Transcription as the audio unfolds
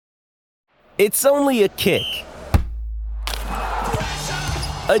It's only a kick,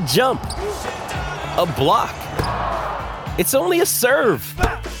 a jump, a block. It's only a serve.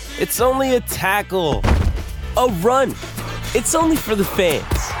 It's only a tackle, a run. It's only for the fans.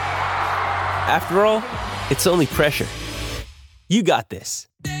 After all, it's only pressure. You got this.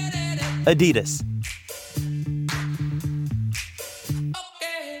 Adidas.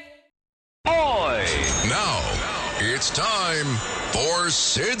 Boy! Now, it's time for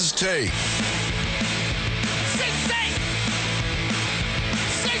Sid's Take. Sid's Take!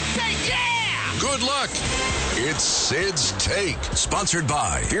 Sid's Take, yeah! Good luck. It's Sid's Take, sponsored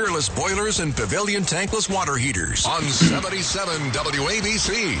by Peerless Boilers and Pavilion Tankless Water Heaters on 77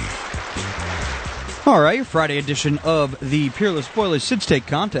 WABC. All right, your Friday edition of the Peerless Boilers Sid's Take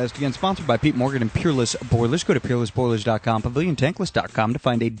contest, again sponsored by Pete Morgan and Peerless Boilers. Go to peerlessboilers.com, paviliontankless.com to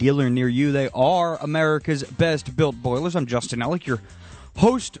find a dealer near you. They are America's best built boilers. I'm Justin Ellick, your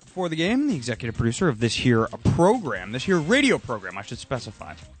host for the game, the executive producer of this here program, this here radio program, I should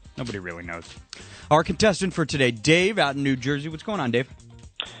specify. Nobody really knows. Our contestant for today, Dave, out in New Jersey. What's going on, Dave?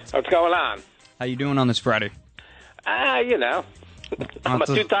 What's going on? How you doing on this Friday? You know. I'm a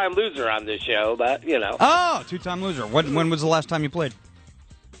two-time loser on this show, but, you know. Oh, two-time loser. When was the last time you played?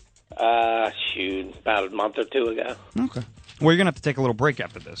 About a month or two ago. Okay. Well, you're going to have to take a little break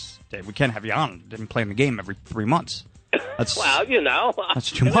after this, Dave. We can't have you on and playing the game every 3 months. That's, well, you know.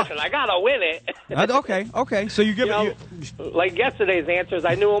 That's too much. Listen, I got to win it. Okay. So you give it... Like yesterday's answers,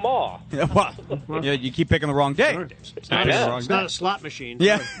 I knew them all. Yeah, well, you keep picking the wrong day. Sure. It's not a slot machine.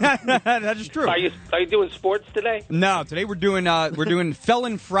 Yeah, that is true. Are you doing sports today? No, today we're doing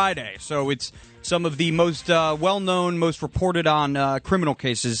Felon Friday. So it's some of the most well-known, most reported on criminal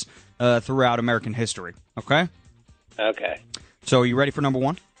cases throughout American history. Okay? Okay. So are you ready for number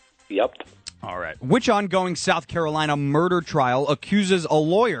one? Yep. All right. Which ongoing South Carolina murder trial accuses a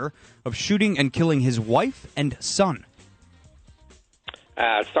lawyer of shooting and killing his wife and son?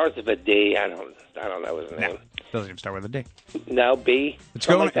 It starts with a D. I don't know his name. Doesn't even start with a D. No, B. It's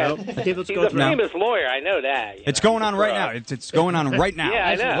going. Like that. Let's He's go a through. famous lawyer. I know that. It's going on right now. It's going on right now. Yeah,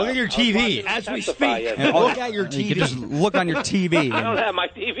 I know. Look at your TV as we speak. Look at your You can TV. just look on your TV. I don't have my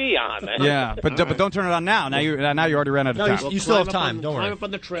TV on, man. Yeah, but don't turn it on now. Now you already ran out of time. You still have time. Don't worry. Climb up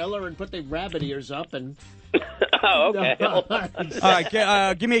on the trailer and put the rabbit ears up and. Oh, okay. All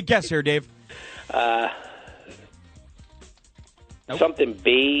right, give me a guess here, Dave. Something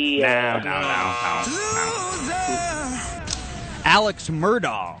B. No. Alex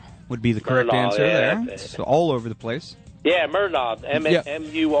Murdaugh would be the correct Murdaugh, answer yeah, there. It's all over the place. Yeah, Murdaugh.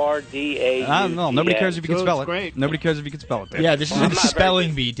 M-U-R-D-A-U. I don't know. Nobody cares if you can So spell it's it. great. Nobody cares if you can spell it, Dave. Yeah, this Well, I'm isn't not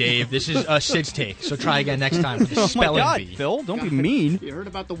spelling bee, Dave. This is a Sid's Take. So try again next time. Oh, my Spelling God, bee. Phil, don't be mean. You heard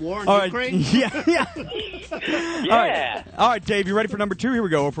about the war in All right. Ukraine? Yeah. Yeah. All right, Dave, you ready for number two? Here we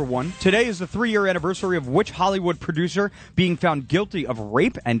go, 0 for 1. Today is the 3-year anniversary of which Hollywood producer being found guilty of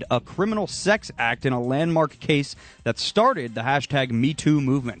rape and a criminal sex act in a landmark case that started the hashtag MeToo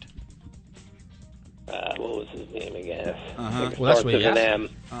movement? What was his name again? Well, that's Starts what with he an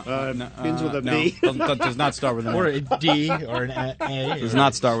asked. M. Begins with a No, B. does not start with an Or M. a D or an A. Does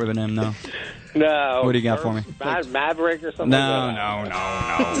not start with an M, no. No. What do you got for me? Maverick or something? No.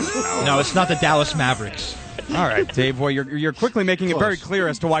 No, it's not the Dallas Mavericks. All right, Dave. Well, you're quickly making it very clear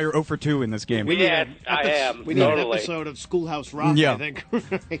as to why you're 0 for 2 in this game. Yeah, I am. We need an Totally. episode of Schoolhouse Rock, Yeah. I think.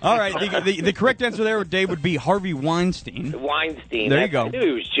 All right, the correct answer there, Dave, would be Harvey Weinstein. Weinstein. There you go. I knew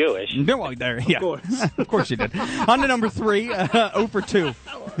he was Jewish. No, well, there, yeah. Of course you did. On to number 3, 0 for 2.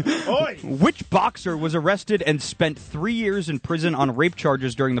 Which boxer was arrested and spent 3 years in prison on rape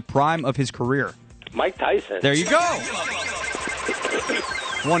charges during the prime of his career? Mike Tyson. There you go.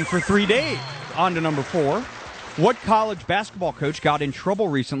 1 for 3, Dave. On to number 4. What college basketball coach got in trouble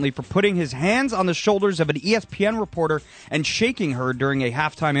recently for putting his hands on the shoulders of an ESPN reporter and shaking her during a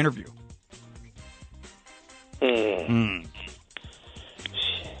halftime interview?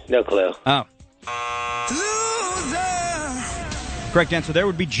 No clue. Oh. Correct answer there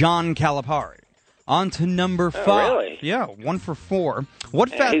would be John Calipari. On to number 5. really? Yeah, 1 for 4. What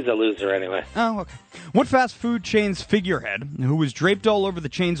Yeah, he's a loser anyway. Oh, okay. What fast food chain's figurehead, who was draped all over the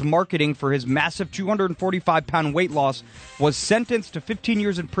chain's marketing for his massive 245-pound weight loss, was sentenced to 15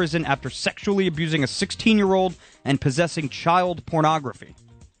 years in prison after sexually abusing a 16-year-old and possessing child pornography?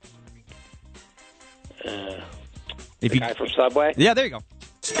 The guy from Subway? Yeah, there you go.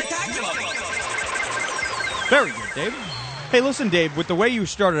 Very good, Dave. Hey, listen, Dave, with the way you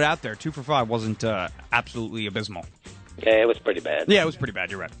started out there, 2 for 5 wasn't absolutely abysmal. Yeah, it was pretty bad. Yeah, it was pretty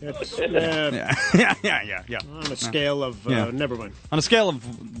bad. You're right. It's, Yeah. on a scale of never mind. On a scale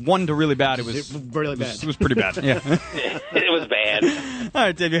of 1 to really bad, it was really bad. It was pretty bad. Yeah. It was bad. All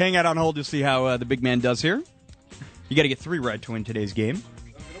right, Dave, you hang out on hold. You'll see how the big man does here. You got to get 3 right to win today's game.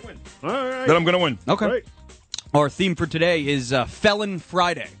 All right. Then I'm going to win. Okay. Right. Our theme for today is Felon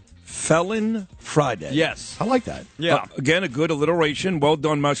Friday. Felon Friday. Yes. I like that. Yeah. Again, a good alliteration. Well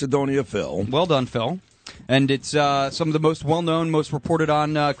done, Macedonia Phil. Well done, Phil. And it's some of the most well-known, most reported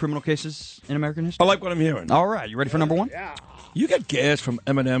on criminal cases in American history. I like what I'm hearing. All right, you ready for number 1? Yeah. You get gas from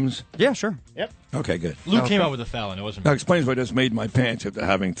M&M's? Yeah, sure. Yep. Okay, good. Luke came out with a Felon. It wasn't That me. explains why I just made my pants after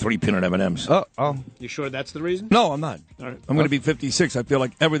having 3 peanut M&M's. Oh. You sure that's the reason? No, I'm not. All right. I'm going to be 56. I feel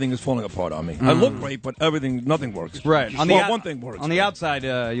like everything is falling apart on me. I look great, but nothing works. Right. One thing works. On the outside,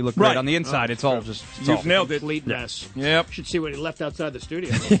 you look great. Right. On the inside, it's all just... It's You've all, nailed it. Complete mess. Yep. You should see what he left outside the studio.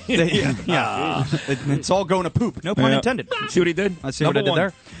 It's all going to poop. No pun Yeah. intended. See what he did? Let's see what I did one.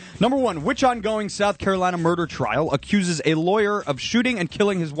 there. Number 1, which ongoing South Carolina murder trial accuses a lawyer of shooting and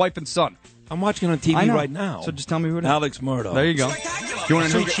killing his wife and son? I'm watching it on TV I know. right now. So just tell me who it is. Alex Murdoch. There you go. You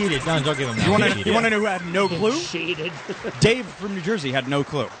want to know? He cheated. No, don't give him that. You want He to cheated. know who had no clue? Cheated. Dave from New Jersey had no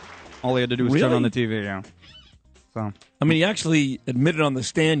clue. All he had to do was turn Really? on the TV. Yeah. So I mean, he actually admitted on the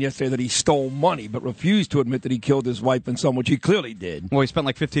stand yesterday that he stole money, but refused to admit that he killed his wife and son, which he clearly did. well, he spent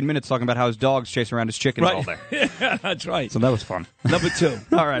like 15 minutes talking about how his dogs chase around his chickens all day. Yeah, that's right. So that was fun. Number 2.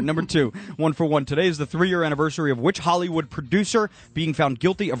 All right, number 2, 1 for 1. Today is the 3-year anniversary of which Hollywood producer being found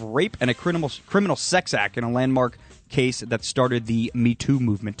guilty of rape and a criminal sex act in a landmark case that started the Me Too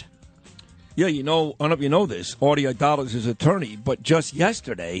movement. Yeah, I don't know if you know this, Audie Idola's his attorney, but just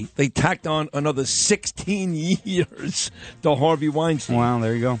yesterday they tacked on another 16 years to Harvey Weinstein. Wow,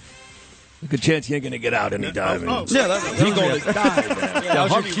 there you go. Good chance he ain't going to get out anytime. Yeah, He's going to die, man. That was your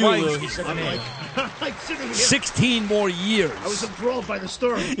Harvey cue, Lou. Weinstein, He said the name. Like sitting here. 16 more years. I was enthralled by the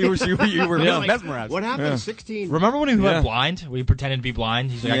story. You were Like, mesmerized. What happened? 16. Remember when he Yeah. went blind? When he pretended to be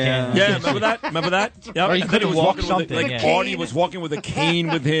blind? He's like, Yeah. I can't. Yeah, remember that? Remember that? Yeah, Or he and then couldn't was walk walking with something, like yeah. Artie was walking with a cane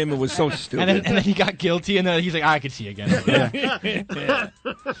with him. It was so stupid. And then he got guilty, and then he's like, I could see again. What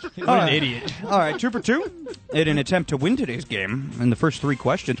an idiot. All right, 2 for 2. In an attempt to win today's game, in the first 3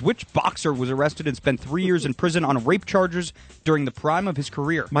 questions, which boxer was arrested and spent 3 years in prison on rape charges during the prime of his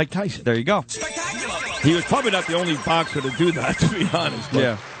career? Mike Tyson. There you go. He was probably not the only boxer to do that, to be honest. But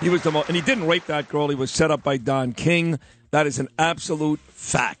Yeah. He was the most, and he didn't rape that girl. He was set up by Don King. That is an absolute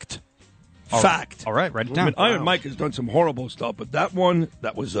fact. Fact. All right, write it I down. mean, Iron Mike has done some horrible stuff, but that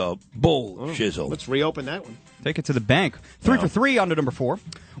was a bull shizzle. Let's reopen that one. Take it to the bank. 3 for 3 on to number 4.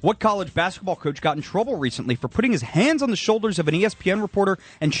 What college basketball coach got in trouble recently for putting his hands on the shoulders of an ESPN reporter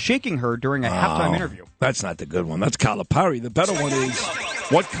and shaking her during a halftime interview? That's not the good one. That's Calipari. The better one is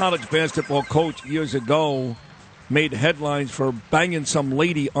what college basketball coach years ago made headlines for banging some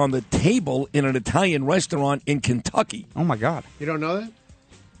lady on the table in an Italian restaurant in Kentucky? Oh, my God. You don't know that?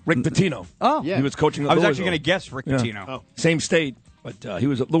 Rick Pitino. Oh. Yeah. He was coaching at I was Louisville. actually going to guess Rick Yeah. Pitino. Oh. Same state, but he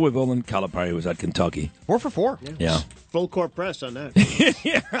was at Louisville and Calipari was at Kentucky. 4 for 4. Yeah. Full court press on that.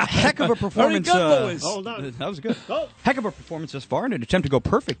 Heck of a performance. Very good, Louis. Hold on. That was good. Oh. Heck of a performance thus far in an attempt to go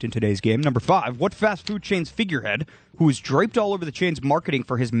perfect in today's game. Number 5, what fast food chain's figurehead, who was draped all over the chain's marketing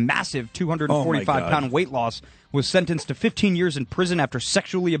for his massive 245-pound weight loss, was sentenced to 15 years in prison after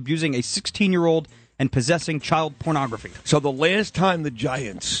sexually abusing a 16-year-old and possessing child pornography? So the last time the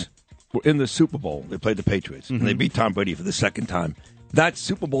Giants were in the Super Bowl, they played the Patriots, and they beat Tom Brady for the second time. That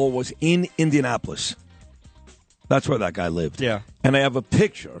Super Bowl was in Indianapolis. That's where that guy lived. Yeah. And I have a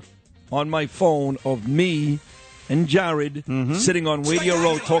picture on my phone of me and Jared sitting on Radio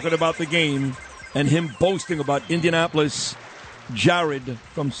Row talking about the game and him boasting about Indianapolis, Jared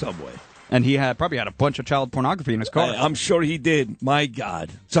from Subway. And he probably had a bunch of child pornography in his car. I'm sure he did. My God.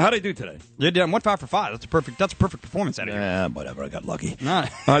 So how'd I do today? You did 1 5 for 5. That's a perfect performance out of you. Whatever. I got lucky. Nah.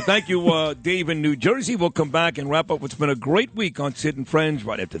 Thank you, Dave in New Jersey. We'll come back and wrap up what's been a great week on Sid and Friends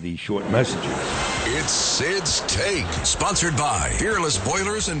right after these short messages. It's Sid's Take, sponsored by Fearless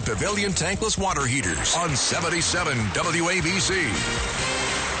Boilers and Pavilion Tankless Water Heaters on 77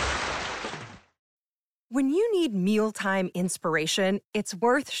 WABC. When you need mealtime inspiration, it's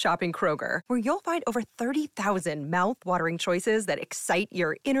worth shopping Kroger, where you'll find over 30,000 mouth-watering choices that excite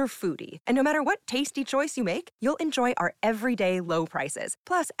your inner foodie. And no matter what tasty choice you make, you'll enjoy our everyday low prices,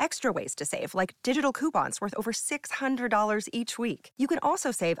 plus extra ways to save, like digital coupons worth over $600 each week. You can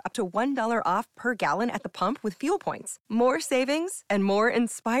also save up to $1 off per gallon at the pump with fuel points. More savings and more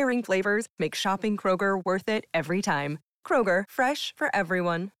inspiring flavors make shopping Kroger worth it every time. Kroger, fresh for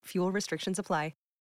everyone. Fuel restrictions apply.